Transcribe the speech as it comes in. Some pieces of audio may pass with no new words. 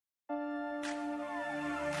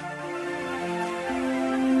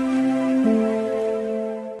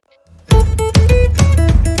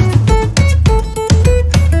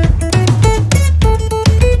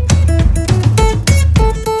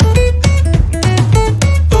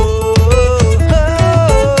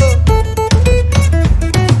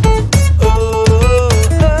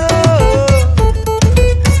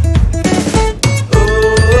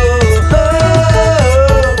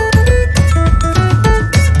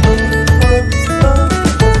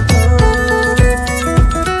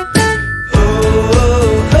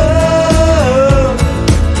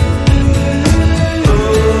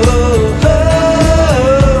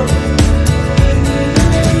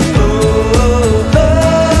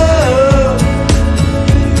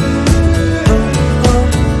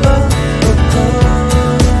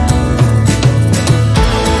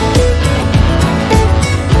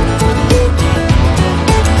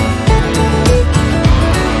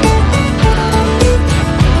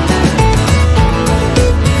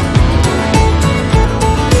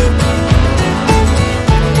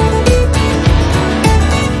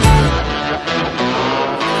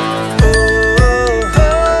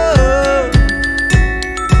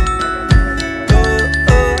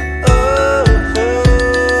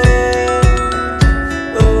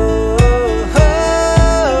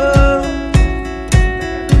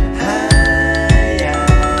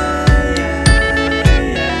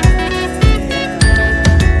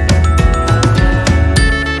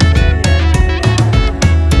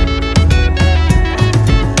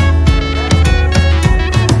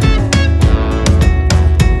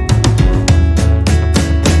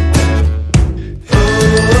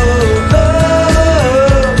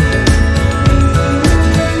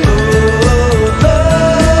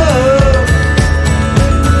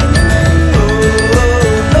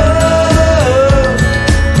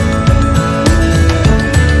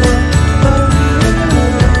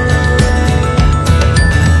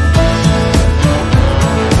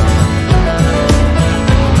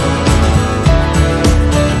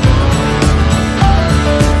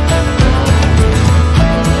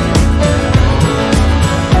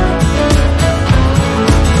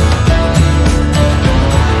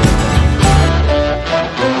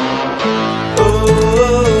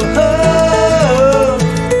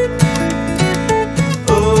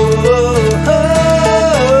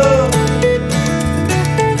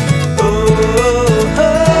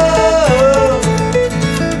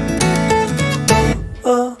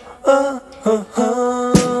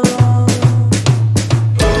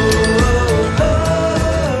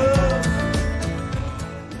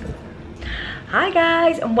Hi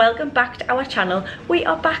guys, and welcome back to our channel. We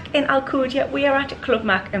are back in Alcudia. We are at Club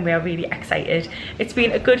Mac and we are really excited. It's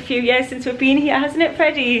been a good few years since we've been here, hasn't it,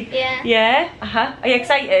 Freddie? Yeah. Yeah? Are you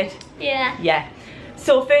excited? Yeah. Yeah.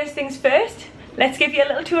 So first things first, let's give you a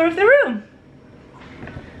little tour of the room.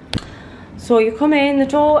 So you come in the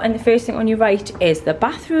door and the first thing on your right is the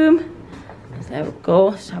bathroom. There we go,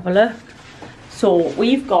 let's have a look. So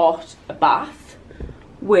we've got a bath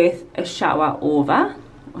with a shower over,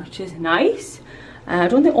 which is nice. I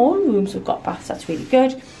don't think all rooms have got baths, that's really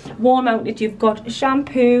good. Wall mounted, you've got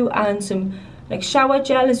shampoo and some like shower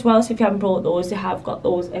gel as well, so if you haven't brought those, they have got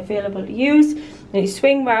those available to use. Then you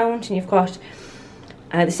swing round and you've got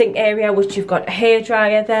the sink area, which you've got a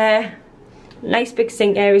hairdryer there. Nice big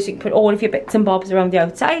sink area so you can put all of your bits and bobs around the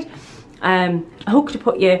outside. A hook to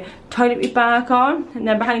put your toiletry bag on, and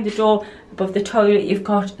then behind the door above the toilet you've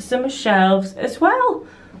got some shelves as well.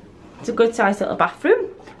 It's a good sized little bathroom.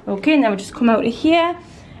 Okay, and then we'll just come out of here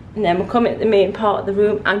and then we'll come into the main part of the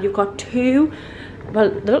room, and you've got two, well,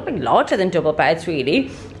 they look like larger than double beds really,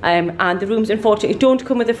 and the rooms unfortunately don't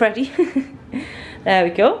come with a Freddy. There we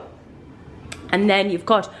go. And then you've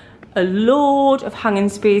got a load of hanging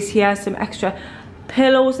space here, some extra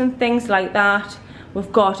pillows and things like that.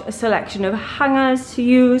 We've got a selection of hangers to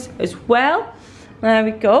use as well. There we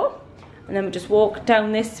go. And then we just walk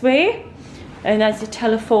down this way, and there's the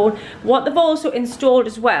telephone. What they've also installed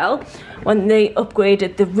as well when they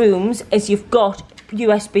upgraded the rooms is you've got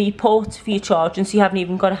USB ports for your charging, so you haven't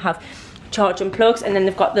even got to have charging plugs. And then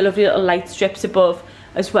they've got the lovely little light strips above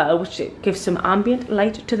as well, which gives some ambient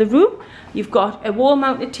light to the room. You've got a wall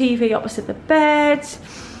mounted TV opposite the bed,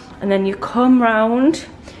 and then you come round, so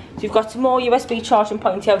you've got some more USB charging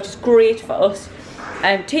points here, which is great for us.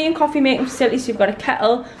 Tea and coffee making facilities, so you've got a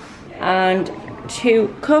kettle and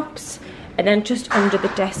 2 cups. And then just under the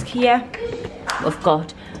desk here, we've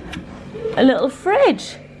got a little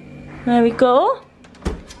fridge. There we go.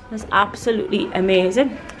 That's absolutely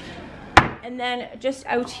amazing. And then just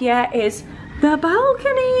out here is the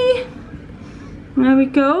balcony. There we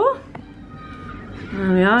go.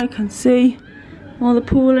 There we are, you can see all the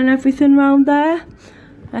pool and everything around there.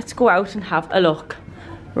 Let's go out and have a look.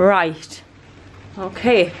 Right.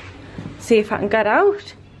 Okay. See if I can get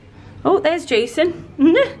out. Oh, there's Jason.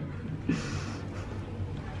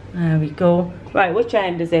 There we go. Right, which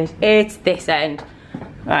end is it? It's this end.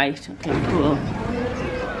 Right, okay, cool.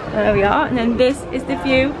 There we are, and then this is the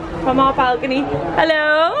view from our balcony.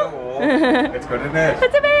 Hello! Hello. It's good, isn't it?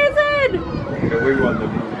 It's amazing! Yeah, we won the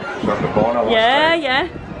corner last time. Yeah.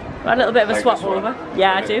 Got a little bit of a swap over.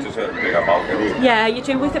 Yeah, I do. Just a bigger balcony. Yeah, you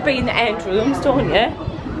do, with it being the end rooms, don't you?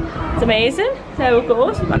 It's amazing. There we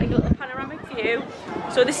go. So we've got like a little panoramic view.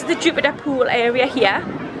 So this is the Jupiter pool area here.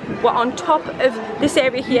 What on top of this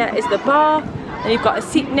area here is the bar, and you've got a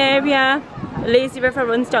seating area. The lazy river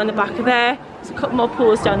runs down the back of there. There's a couple more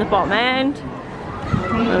pools down the bottom end.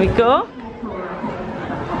 There we go.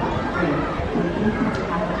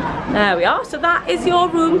 There we are. So that is your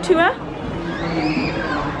room tour.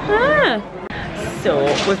 So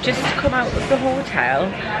we've just come out of the hotel,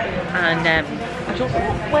 and I don't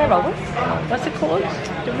know, where are we? What's it called?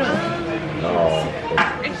 I don't know.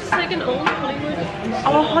 It's like an old Hollywood.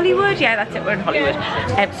 Oh, Hollywood, yeah, that's it, we're in Hollywood.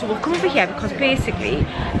 Yeah. So we've come over here because basically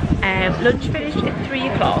lunch finished at 3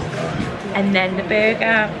 o'clock, and then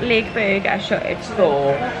the leg burger shut at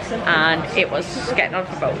 4, and it was getting on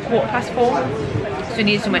for about 4:15, so we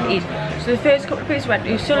needed somewhere to eat. So the first couple of places we went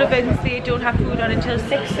to, Sullivan's, they don't have food on until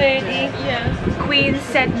 6:30. Yeah. Queen's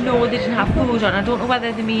said no, they didn't have food on. I don't know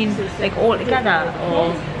whether they mean like all together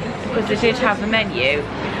or because they did have a menu.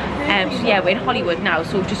 So yeah, we're in Hollywood now,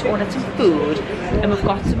 so we've just ordered some food and we've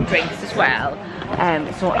got some drinks as well.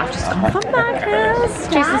 So I've just gone for Magnus.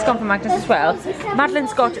 Jason's gone for Magnus as well.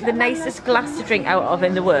 Madeline's got the nicest glass to drink out of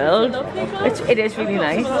in the world. It is really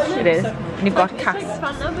nice, it is. And you've got Cass.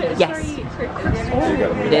 Yes.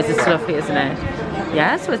 It is, it's lovely, isn't it?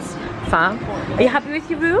 Yeah, so it's fun. Are you happy with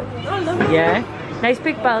your room? Oh, lovely. Yeah. Nice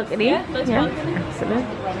big balcony. Yeah, nice balcony. Excellent.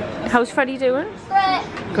 How's Freddie doing?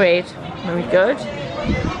 Great. Very good.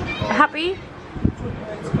 Happy?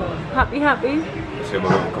 Happy? So we're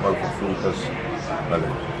going to come out for food because, well,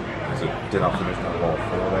 it's a dinner finished at about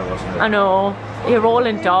 4 there, wasn't it? I know. You're all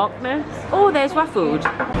in darkness. Oh, there's our food.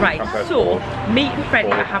 Right, so me and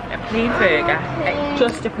Freddie are having a plain burger.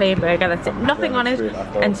 Just a plain burger, that's it. Nothing on it.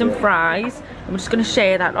 And some fries. And we're just going to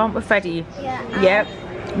share that, aren't we, Freddie? Yeah.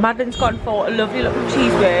 Yep. Madeline's gone for a lovely little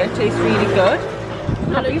cheeseburger. It tastes really good.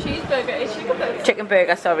 Not a cheeseburger, it's chicken burger. Chicken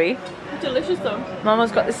burger, sorry. Delicious though.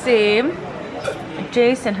 Mama's got the same.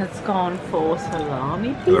 Jason has gone for salami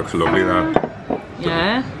pizza. It looks lovely, that.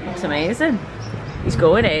 Yeah, looks amazing. He's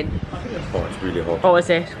going in. Oh, it's really hot. Oh, is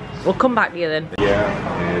it? We'll come back to you then.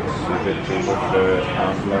 Yeah, it's a bit too much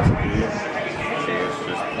ambulance here. So it's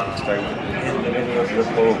just passed out in the middle of the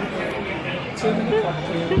pub.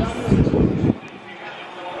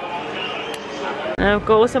 Now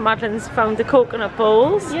go, so Madeline's found the coconut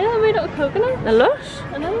bowls. Yeah, they're made out of coconut. They're lush.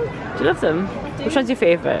 I know. Do you love them? Which one's your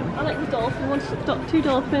favourite? I like the dolphin ones. Got 2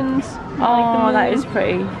 dolphins. Oh, that is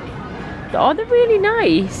pretty. Oh, they're really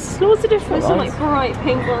nice. Loads of different There's some ones. like bright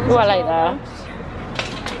pink ones. Oh, I as like well. that.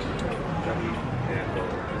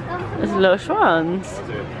 There's lush ones.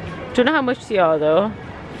 Don't know how much they are though.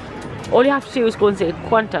 All you have to do is go and say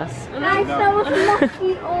Qantas. Nice, that was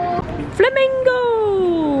lucky.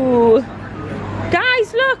 Flamingo!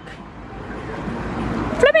 Guys, look!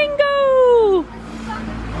 Flamingo!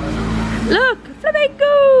 Look,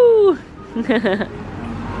 flamingo!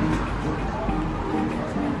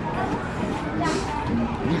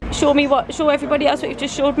 Show everybody else what you've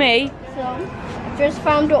just showed me. So, I've just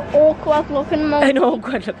found an awkward looking monkey. An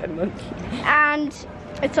awkward looking monkey. And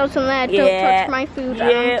it's also there, don't Yeah. touch my food, Yeah.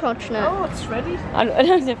 and I'm touching it. Oh, it's ready.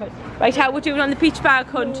 Right, how we're doing on the peach bag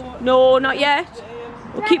hunt? No, not yet.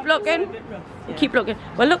 We'll keep looking. We'll keep looking.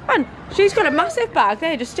 Well, look, man, she's got a massive bag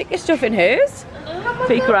there. Just stick your stuff in hers.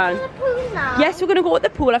 Peek around. Yes, we're going to go at the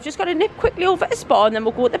pool. I've just got to nip quickly over to Spa and then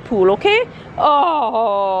we'll go at the pool, okay?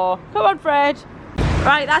 Oh, come on, Fred.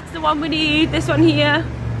 Right, that's the one we need. This one here.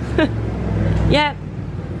 Yeah,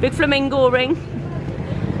 big flamingo ring.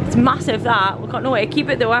 It's massive, that. We've got no way to keep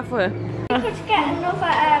it though, have we? I could get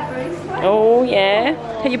another bracelet. Oh, yeah.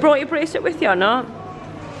 Have you brought your bracelet with you or not?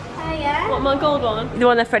 Yeah. What, my gold one? The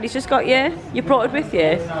one that Freddie's just got you? You brought it with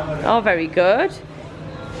you? Oh, very good.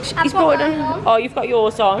 He's brought it on. Oh, you've got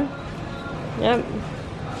yours on. Yep.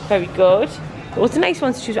 Very good. Oh, it's a nice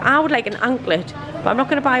one to choose. I would like an anklet, but I'm not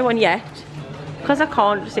going to buy one yet because I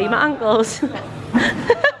can't see my ankles.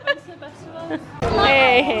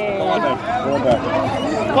 Hey. Go on then.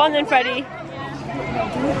 Go on then, Freddie.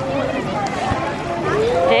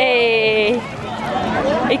 Hey.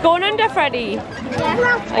 Are you going under, Freddie?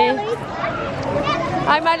 Are you?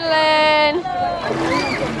 Hi, Madeline.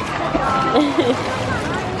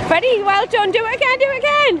 Freddie, well done. Do it again, do it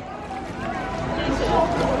again.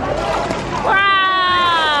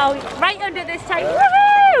 Wow. Right under this time.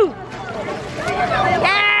 Woohoo!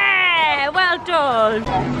 Yeah, well done.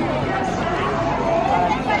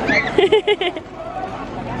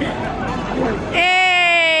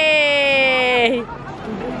 Hey.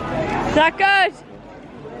 Is that good?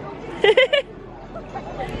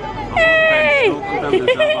 Hey!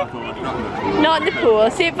 Not in the pool,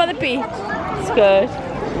 save it for the beach. It's good.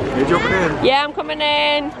 You're jumping in? Yeah, I'm coming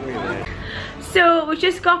in. So we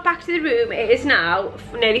just got back to the room. It is now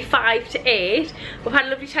nearly 5 to 8. We've had a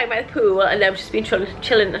lovely time at the pool and then we've just been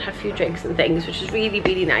chilling and had a few drinks and things, which is really,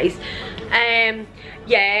 really nice.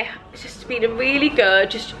 Yeah, it's just been really good,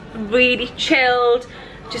 just really chilled,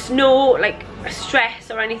 just no like stress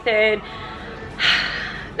or anything.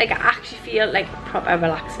 Like I actually feel like proper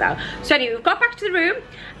relaxed now. So anyway, we've got back to the room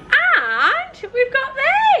and we've got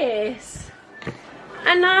this.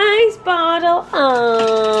 A nice bottle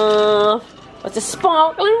of what's a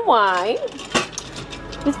sparkling wine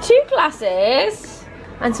with 2 glasses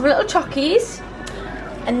and some little chockies.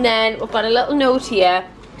 And then we've got a little note here.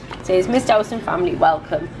 It says, Miss Dowson family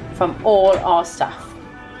welcome from all our staff.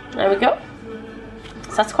 There we go.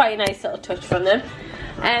 So that's quite a nice little touch from them.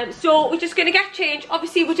 So we're just gonna get changed.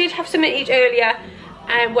 Obviously we did have something to eat earlier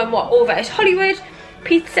when we're over at Hollywood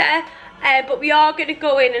pizza, but we are gonna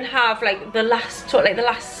go in and have like the last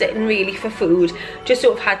sitting really for food, just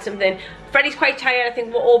so we've had something. Freddie's quite tired. I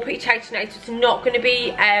think we're all pretty tired tonight, so it's not gonna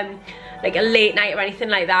be like a late night or anything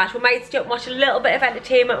like that. We might still watch a little bit of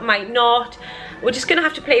entertainment, we might not. We're just gonna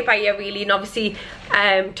have to play it by ear really, and obviously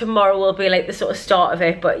tomorrow will be like the sort of start of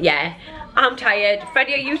it. But yeah, I'm tired.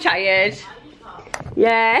 Freddie, are you tired?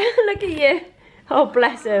 Yeah, look at you. Oh,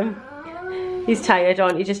 bless him. He's tired,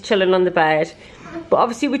 aren't you? Just chilling on the bed. But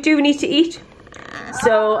obviously we do need to eat,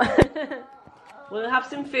 so we'll have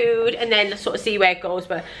some food and then sort of see where it goes.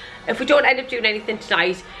 But if we don't end up doing anything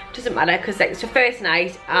tonight, it doesn't matter, because like, it's the first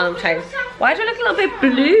night and I'm tired. Why do I look a little bit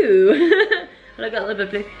blue? I look a little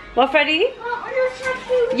bit blue. What, Freddie?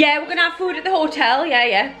 Yeah, we're gonna have food at the hotel.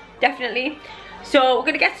 Yeah, definitely. So we're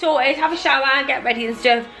gonna get sorted, have a shower and get ready and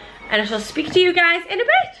stuff, and I shall speak to you guys in a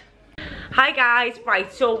bit. Hi guys, right,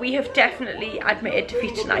 so we have definitely admitted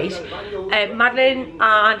defeat tonight. Madeline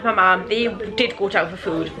and my mum, they did go down for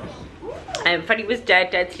food. Freddie was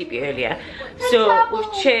dead sleepy earlier. So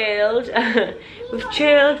we've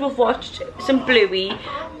chilled, we've watched some Bluey,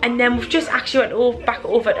 and then we've just actually went back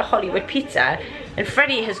over to Hollywood Pizza, and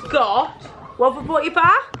Freddie has got, What have we brought you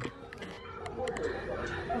back?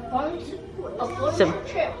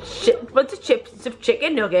 Some bunch of chips and some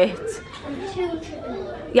chicken nuggets.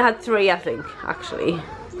 You had 3, I think, actually.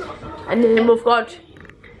 And then we've got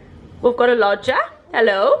a lodger.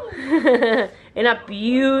 Hello. In a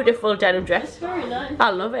beautiful denim dress. Very nice.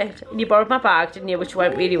 I love it. And you borrowed my bag, didn't you? Which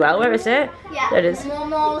went really well. Where is it? Yeah. There it is.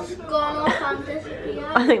 Mama's gone off and disappeared.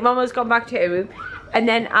 I think Mama's gone back to her room. And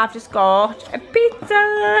then I've just got a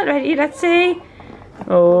pizza. Ready? Let's see.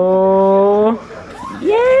 Oh.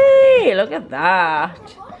 Yay! Look at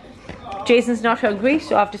that. Jason's not hungry,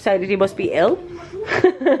 so I've decided he must be ill.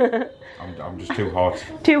 I'm just too hot.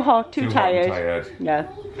 Too hot, too tired. Hot and tired. Yeah.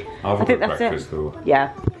 I'll have a I think good that's breakfast it. though.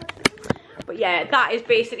 Yeah. But yeah, that is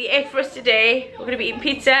basically it for us today. We're going to be eating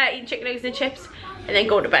pizza, eating chicken nuggets and chips, and then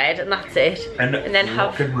go to bed, and that's it. And then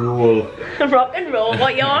rock have and roll. rock and roll.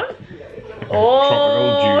 What you on?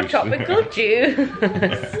 Oh, tropical juice.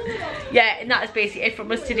 Yeah, and that is basically it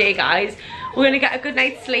from us today, guys. We're going to get a good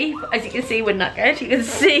night's sleep. As you can see, we're knackered. You can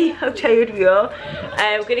see how tired we are.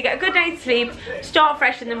 We're going to get a good night's sleep, start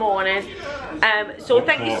fresh in the morning. So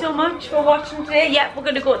thank you so much for watching today. Yeah, we're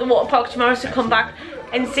going to go to the water park tomorrow, so come back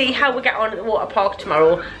and see how we get on at the water park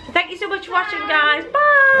tomorrow. So thank you so much for watching, guys.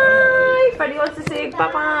 Bye. If anyone wants to say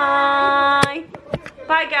bye-bye.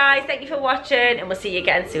 Bye, guys. Thank you for watching, and we'll see you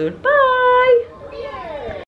again soon. Bye.